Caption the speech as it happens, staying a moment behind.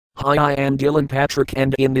Hi, I am Dylan Patrick,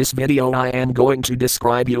 and in this video I am going to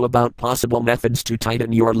describe you about possible methods to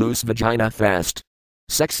tighten your loose vagina fast.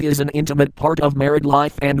 Sex is an intimate part of married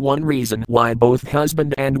life, and one reason why both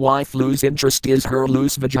husband and wife lose interest is her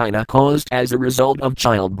loose vagina caused as a result of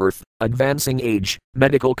childbirth, advancing age,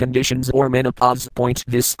 medical conditions, or menopause.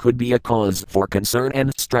 This could be a cause for concern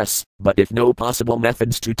and stress, but if no possible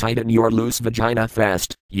methods to tighten your loose vagina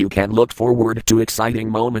fast, you can look forward to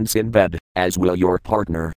exciting moments in bed, as will your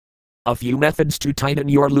partner. A few methods to tighten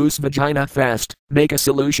your loose vagina fast. Make a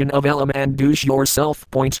solution of alum and douche yourself.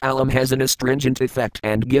 Alum has an astringent effect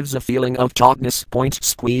and gives a feeling of tautness.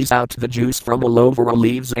 Squeeze out the juice from aloe vera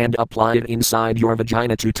leaves and apply it inside your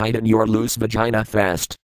vagina to tighten your loose vagina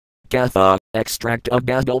fast. Katha, extract of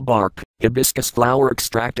basil bark, hibiscus flower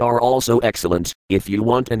extract are also excellent if you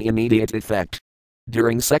want an immediate effect.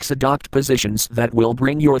 During sex, adopt positions that will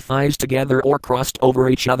bring your thighs together or crossed over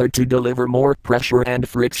each other to deliver more pressure and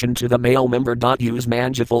friction to the male member. Use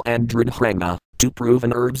manjifal and dridhranga, two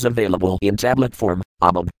proven herbs available in tablet form,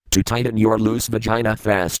 to tighten your loose vagina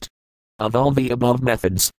fast. Of all the above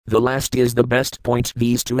methods, the last is the best.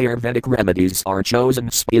 These two Ayurvedic remedies are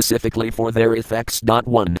chosen specifically for their effects.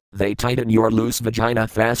 1. They tighten your loose vagina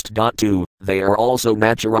fast. 2. They are also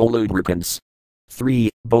natural lubricants. 3.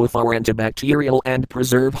 Both are antibacterial and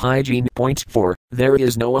preserve hygiene. 4. There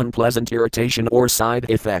is no unpleasant irritation or side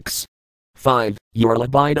effects. 5. Your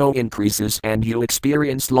libido increases and you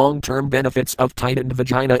experience long-term benefits of tightened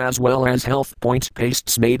vagina as well as health.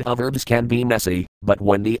 Pastes made of herbs can be messy, but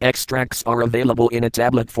when the extracts are available in a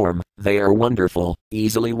tablet form, they are wonderful,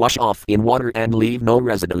 easily wash off in water and leave no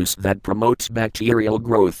residues that promote bacterial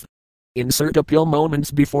growth. Insert a pill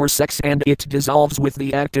moments before sex and it dissolves with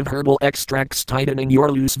the active herbal extracts, tightening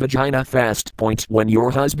your loose vagina fast. When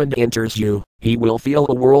your husband enters you, he will feel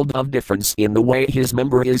a world of difference in the way his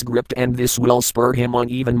member is gripped, and this will spur him on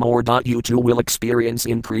even more. You two will experience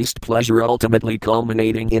increased pleasure, ultimately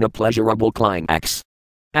culminating in a pleasurable climax.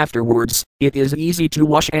 Afterwards, it is easy to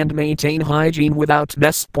wash and maintain hygiene without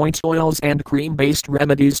mess. Oils and cream-based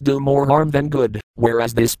remedies do more harm than good,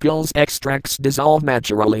 whereas this pill's extracts dissolve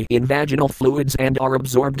naturally in vaginal fluids and are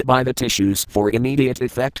absorbed by the tissues for immediate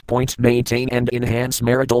effect. Maintain and enhance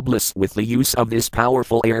marital bliss with the use of this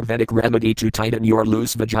powerful Ayurvedic remedy to tighten your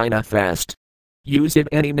loose vagina fast. Use it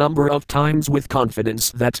any number of times with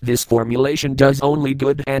confidence that this formulation does only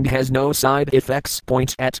good and has no side effects.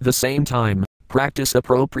 At the same time, practice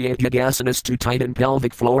appropriate yogasanas to tighten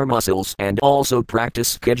pelvic floor muscles, and also practice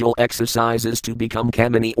schedule exercises to become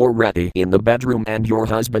kamini or reti in the bedroom and your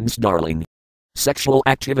husband's darling. Sexual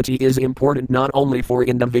activity is important not only for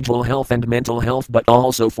individual health and mental health but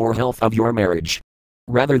also for health of your marriage.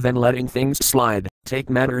 Rather than letting things slide, take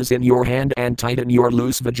matters in your hand and tighten your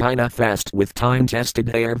loose vagina fast with time-tested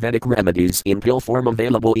Ayurvedic remedies in pill form,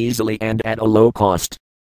 available easily and at a low cost.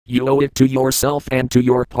 You owe it to yourself and to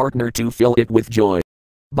your partner to fill it with joy.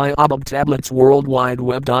 Buy Abab tablets worldwide.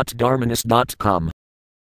 Web.dharmanis.com